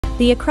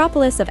The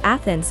Acropolis of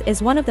Athens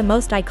is one of the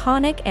most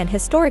iconic and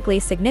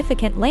historically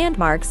significant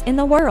landmarks in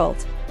the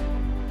world.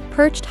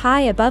 Perched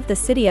high above the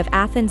city of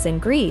Athens in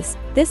Greece,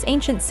 this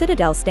ancient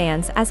citadel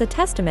stands as a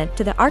testament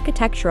to the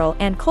architectural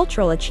and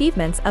cultural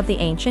achievements of the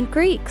ancient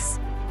Greeks.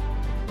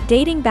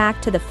 Dating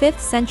back to the 5th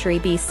century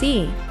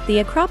BC, the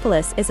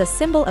Acropolis is a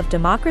symbol of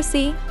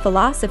democracy,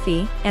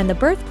 philosophy, and the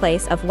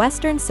birthplace of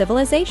Western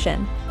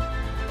civilization.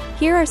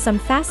 Here are some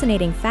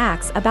fascinating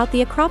facts about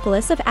the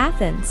Acropolis of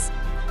Athens.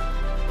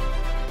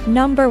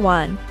 Number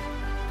 1.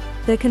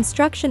 The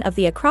construction of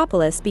the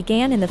Acropolis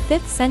began in the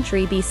 5th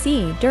century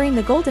BC during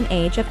the Golden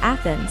Age of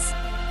Athens.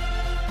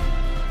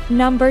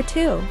 Number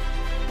 2.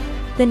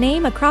 The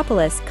name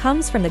Acropolis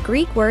comes from the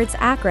Greek words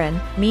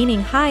akron,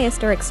 meaning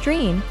highest or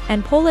extreme,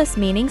 and polis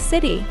meaning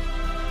city.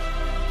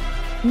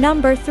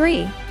 Number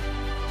 3.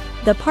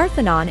 The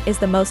Parthenon is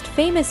the most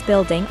famous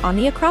building on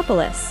the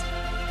Acropolis.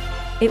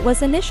 It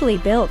was initially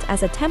built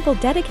as a temple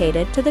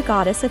dedicated to the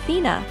goddess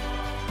Athena.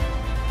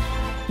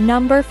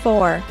 Number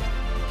 4.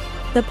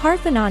 The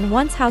Parthenon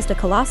once housed a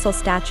colossal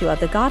statue of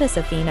the goddess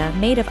Athena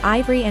made of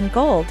ivory and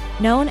gold,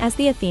 known as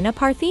the Athena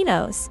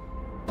Parthenos.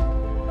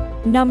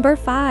 Number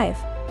 5.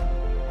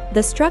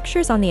 The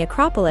structures on the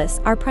Acropolis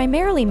are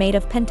primarily made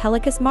of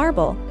Pentelicus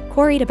marble,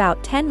 quarried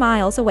about 10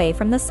 miles away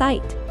from the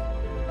site.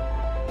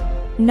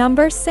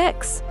 Number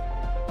 6.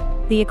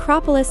 The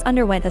Acropolis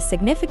underwent a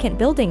significant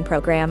building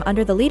program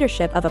under the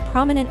leadership of a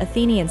prominent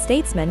Athenian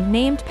statesman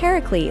named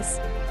Pericles.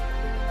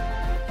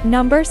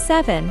 Number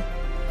 7.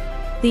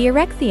 The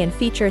Erechtheion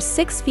features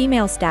 6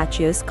 female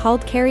statues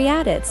called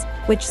caryatids,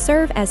 which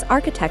serve as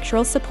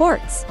architectural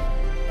supports.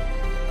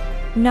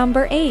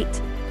 Number 8.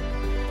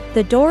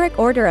 The Doric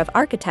order of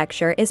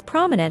architecture is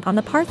prominent on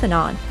the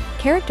Parthenon,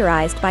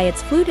 characterized by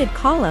its fluted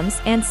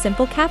columns and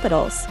simple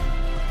capitals.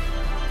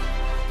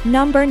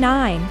 Number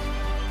 9.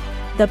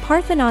 The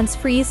Parthenon's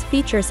frieze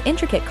features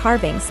intricate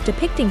carvings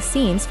depicting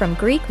scenes from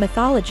Greek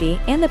mythology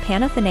and the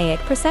Panathenaic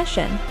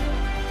procession.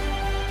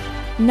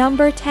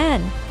 Number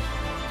 10.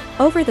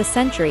 Over the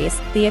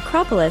centuries, the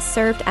Acropolis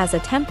served as a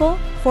temple,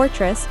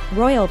 fortress,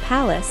 royal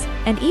palace,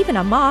 and even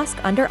a mosque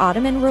under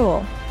Ottoman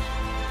rule.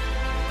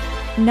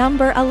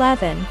 Number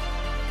 11.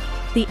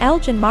 The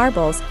Elgin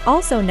marbles,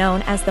 also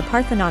known as the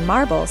Parthenon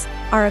marbles,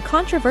 are a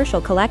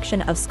controversial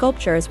collection of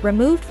sculptures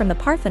removed from the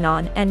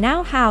Parthenon and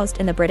now housed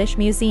in the British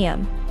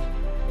Museum.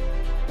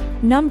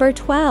 Number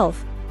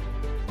 12.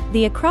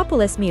 The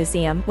Acropolis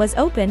Museum was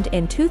opened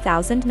in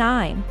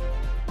 2009.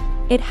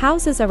 It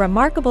houses a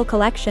remarkable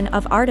collection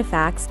of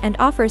artifacts and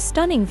offers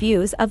stunning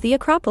views of the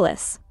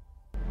Acropolis.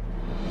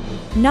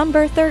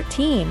 Number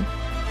 13.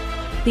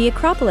 The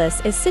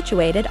Acropolis is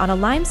situated on a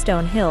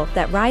limestone hill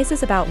that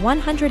rises about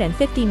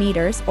 150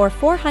 meters or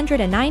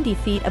 490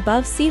 feet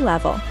above sea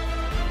level.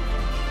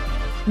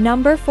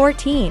 Number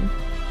 14.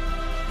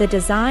 The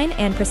design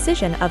and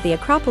precision of the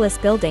Acropolis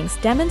buildings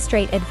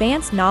demonstrate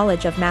advanced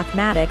knowledge of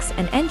mathematics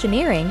and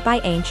engineering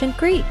by ancient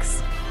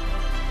Greeks.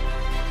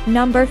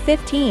 Number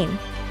 15.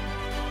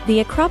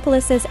 The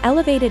Acropolis's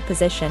elevated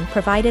position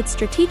provided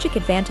strategic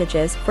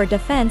advantages for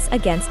defense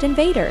against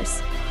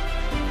invaders.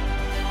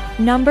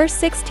 Number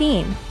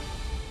 16.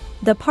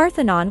 The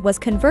Parthenon was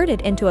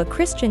converted into a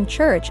Christian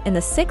church in the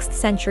 6th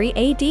century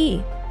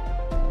AD.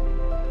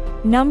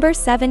 Number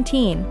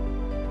 17.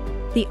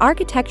 The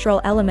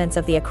architectural elements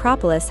of the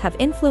Acropolis have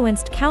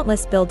influenced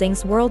countless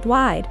buildings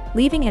worldwide,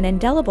 leaving an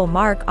indelible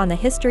mark on the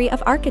history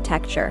of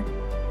architecture.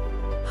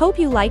 Hope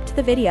you liked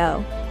the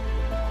video.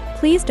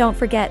 Please don't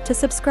forget to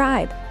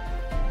subscribe.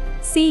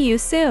 See you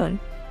soon.